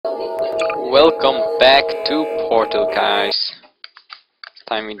Welcome back to Portal, guys. This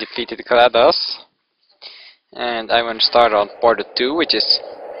time we defeated GLaDOS. And I'm going to start on Portal 2, which is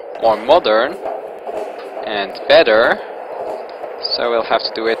more modern and better. So we'll have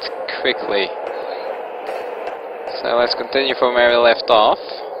to do it quickly. So let's continue from where we left off.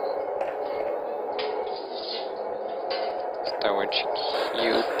 Storage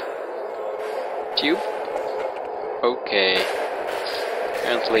tube. Okay.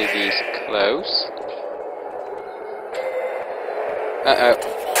 Currently these close. Uh-oh.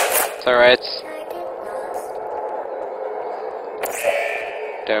 Turrets.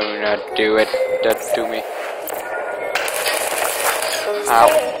 Do not do it. Don't do me. Ow.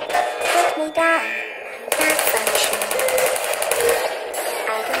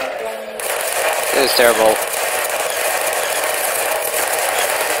 This is terrible.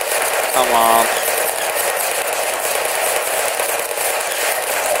 Come on.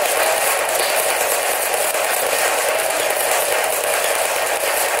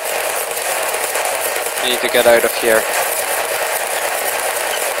 I need to get out of here.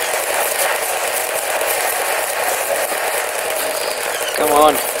 Come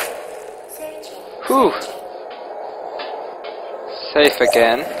on. Whew. Safe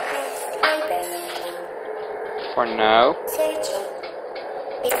again. For now.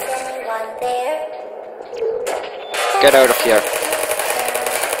 Get out of here.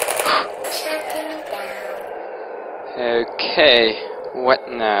 Okay. What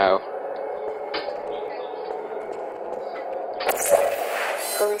now?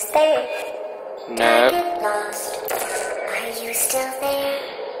 Who's there? No. Lost. Are you still there?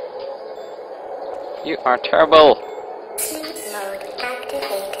 You are terrible. Sleep mode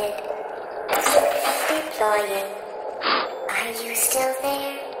activated. Deploying. Are you still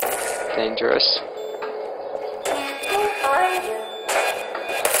there? Dangerous. Where are you?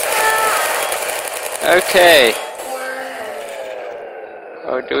 Okay.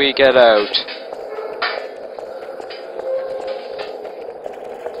 How do we get out?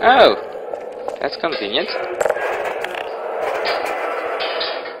 Oh, that's convenient.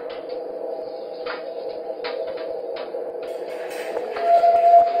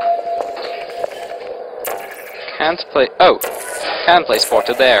 Can't play. Oh, can place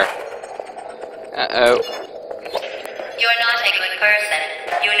portal there. Uh-oh. You're not a good person.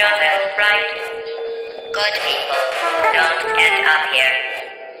 You know that, right? Good people don't end up here.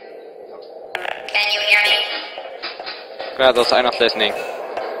 Can you hear me? GLaDOS, I'm not listening.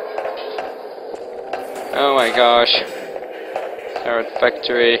 Oh my gosh. Third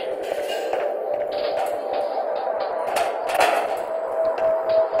factory.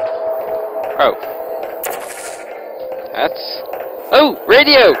 Oh. That's... Oh!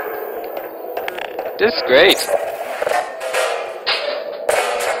 Radio! This is great.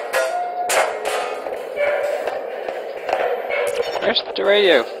 Where's the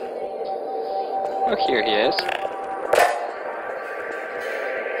radio? Oh, here he is.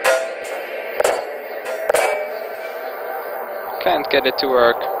 Can't get it to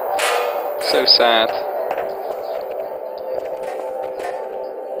work. So sad.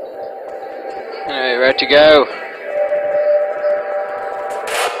 Anyway, where to go?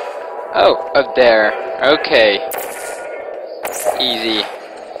 Oh, up there. Okay. Easy.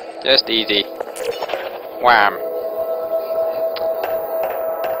 Just easy. Wham.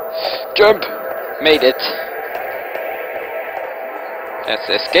 Jump! Made it. Let's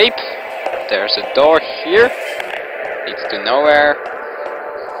escape. There's a door here. Leads to nowhere.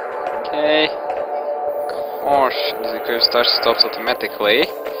 Okay. Gosh, the curve stops automatically.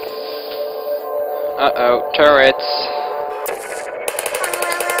 Uh-oh, turrets.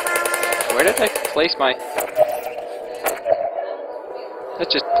 Where did I place my...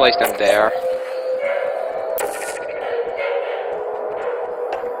 Let's just place them there.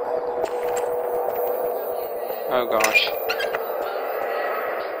 Oh gosh.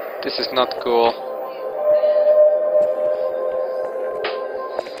 This is not cool.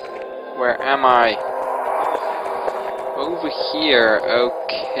 Where am I? Over here.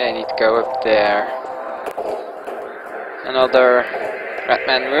 Okay, I need to go up there. Another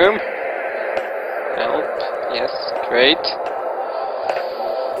Ratman room. Help. Yes, great.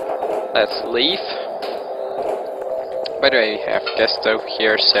 Let's leave. By the way, we have guests over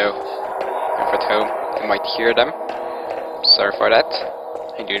here, so if at home you might hear them. Sorry for that.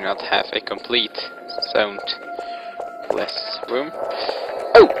 I do not have a complete soundless room.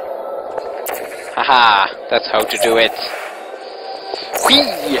 Oh! Haha, that's how to do it.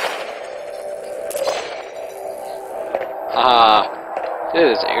 Whee! Haha.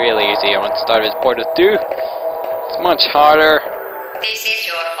 This is really easy. I want to start with Portal 2. It's much harder. This is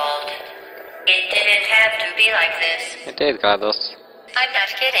your fault. It didn't have to be like this. It did, GLaDOS. I'm not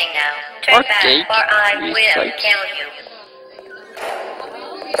kidding now. Turn back Okay, or I please will wait. kill you.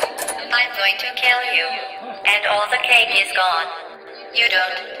 I'm going to kill you. And all the cake is gone. You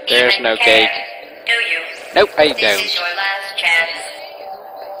don't There's even no care, cake. do you? Nope, I This is don't. your last chance.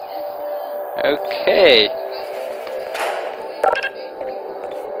 Okay.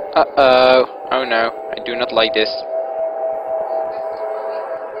 Uh-oh. Oh no, I do not like this.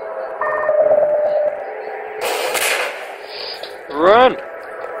 Run!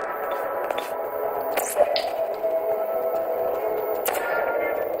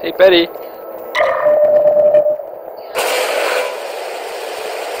 Hey, Betty.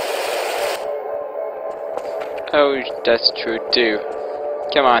 Oh, that's true too.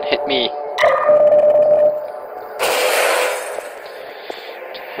 Come on, hit me.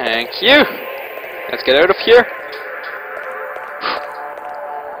 Thank you. Let's get out of here.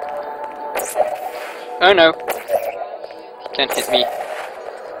 Oh no. He can't hit me.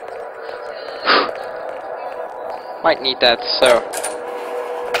 Might need that, so.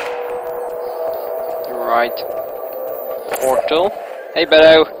 Right. Portal. Hey,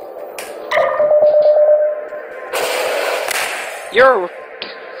 Beto. You're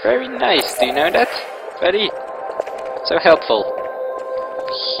very nice, do you know that, Betty? So helpful.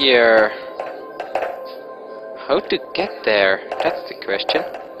 Here. How to get there? That's the question.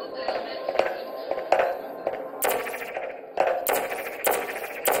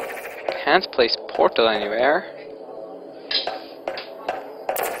 Can't place portal anywhere.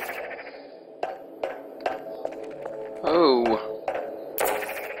 Oh.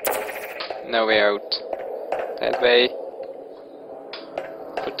 No way out. That way.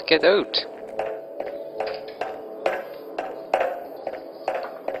 How to get out?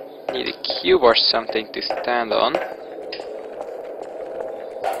 Need a cube or something to stand on.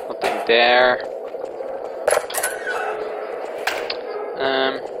 Nothing there.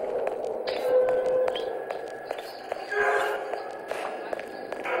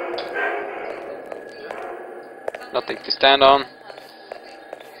 Nothing to stand on.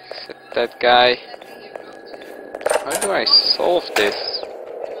 Except that guy. How do I solve this?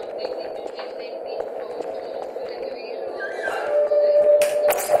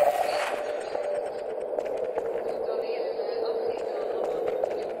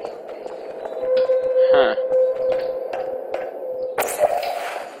 Huh.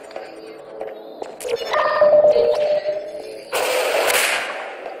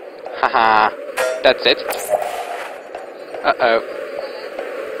 Haha. That's it. Uh-oh.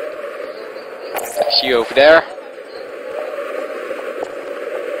 Is she over there?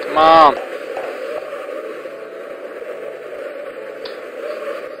 Come on.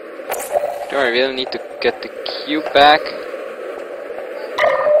 Do I really need to get the cube back?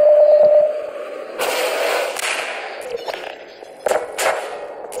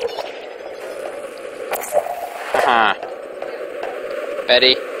 Haha.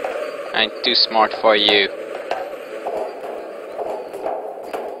 Betty, I'm too smart for you.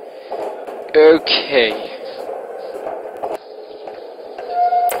 Okay.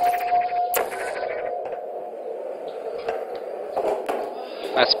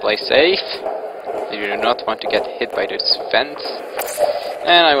 Let's play safe. I do not want to get hit by this fence.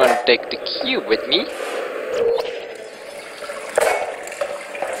 And I want to take the cube with me.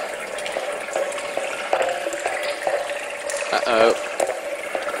 Uh-oh.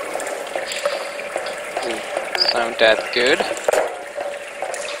 Doesn't sound that good.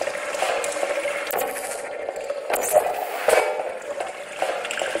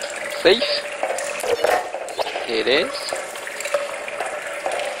 Safe. It is.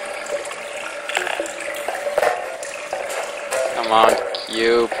 Come on,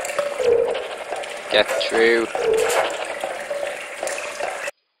 cube. Get through.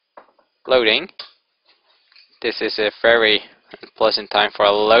 Loading. This is a very unpleasant time for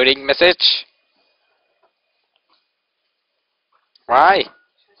a loading message. Why?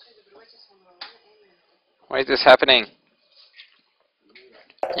 Why is this happening?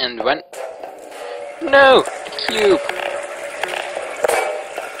 And when? No! The cube!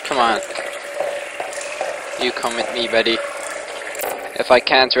 Come on. You come with me, buddy. If I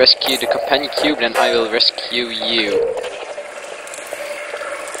can't rescue the companion cube, then I will rescue you.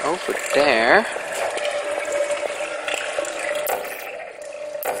 Over there.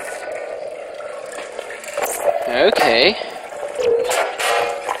 Okay.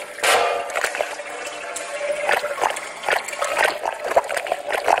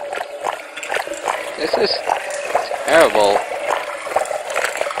 This is terrible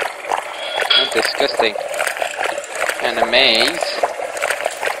and disgusting. And a maze.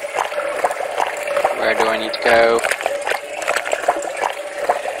 Where do I need to go?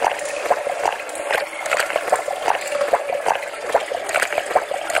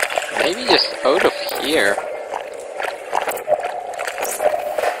 Maybe just out of here.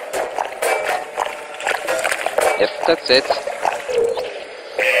 Yep, that's it.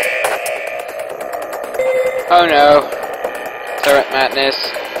 Oh no. Turret madness.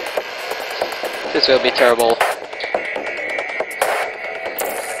 This will be terrible.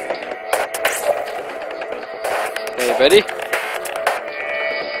 Hey buddy.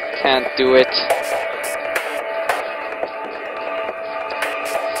 Can't do it.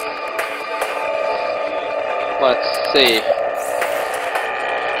 Let's see.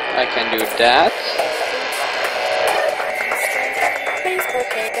 I can do that. Please put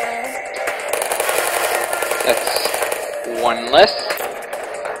me down. That's one less.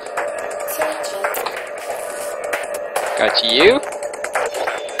 Searching. Got you.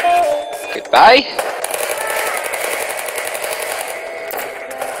 Hey. Goodbye.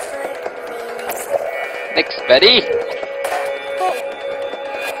 Next, buddy.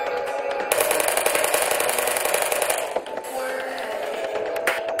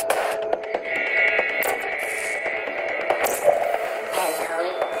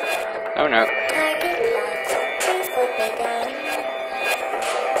 Oh no. Target locked. Please put me down.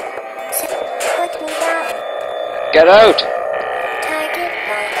 Put me down. Get out! Target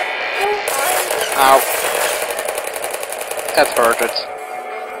locked. Ow. That hurted.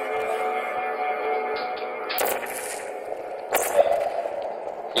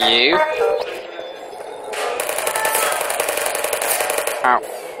 You. Ow.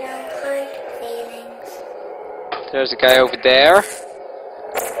 No hard feelings. There's a guy over there.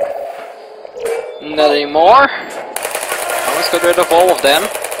 Not anymore. Almost got rid of all of them.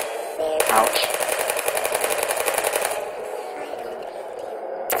 Ouch.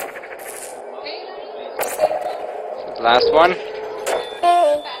 Last one.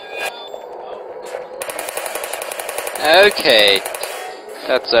 Okay.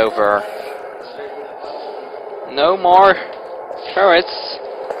 That's over. No more turrets.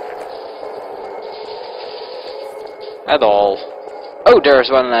 At all. Oh, there's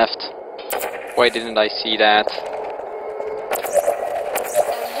one left. Why didn't I see that?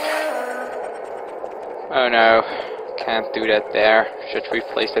 Oh no, can't do that there. Should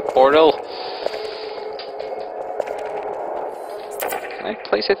replace that portal. Can I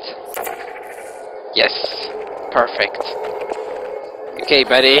place it? Yes, perfect. Okay,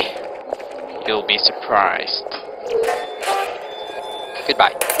 buddy, you'll be surprised.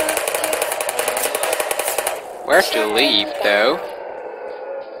 Goodbye. Where to leave, though?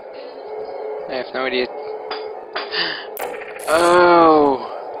 I have no idea. Oh!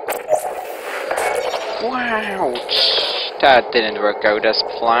 Wow! That didn't work out as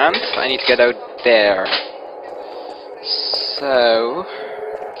planned. I need to get out there. So...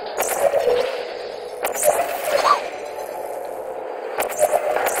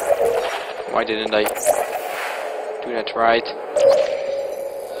 Why didn't I do that right?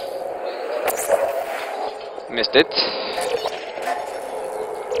 Missed it.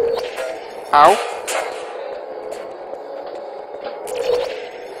 Ow.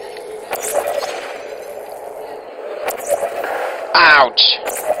 Ouch!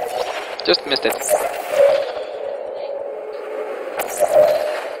 Just missed it.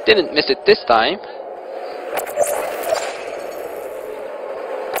 Didn't miss it this time.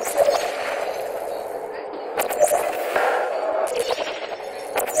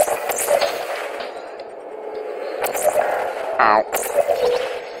 Ow.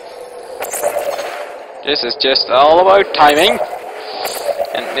 This is just all about timing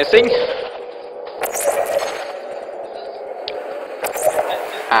and missing.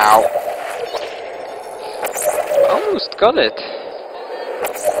 Ow. Almost got it.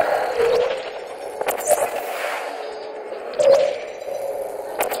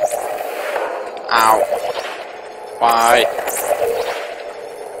 Ow. Why?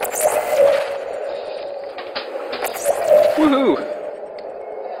 Woohoo!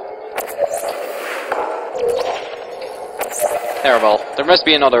 Terrible. There must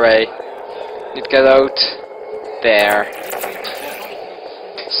be another way. Need to get out there.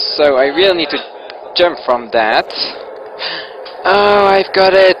 So I really need to jump from that. Oh, I've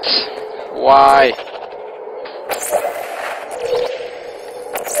got it! Why?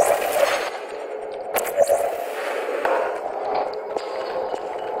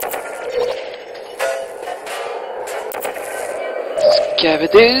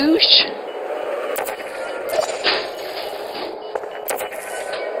 Scavadoosh!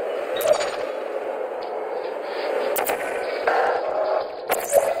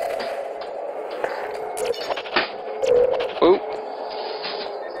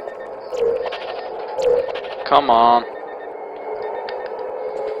 Come on.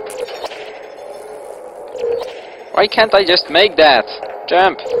 Why can't I just make that?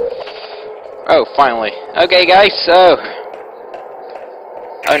 Jump! Oh, finally. Okay, guys, so...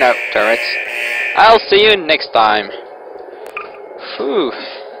 Oh no, turrets. I'll see you next time. Whew.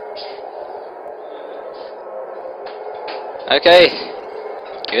 Okay.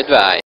 Goodbye.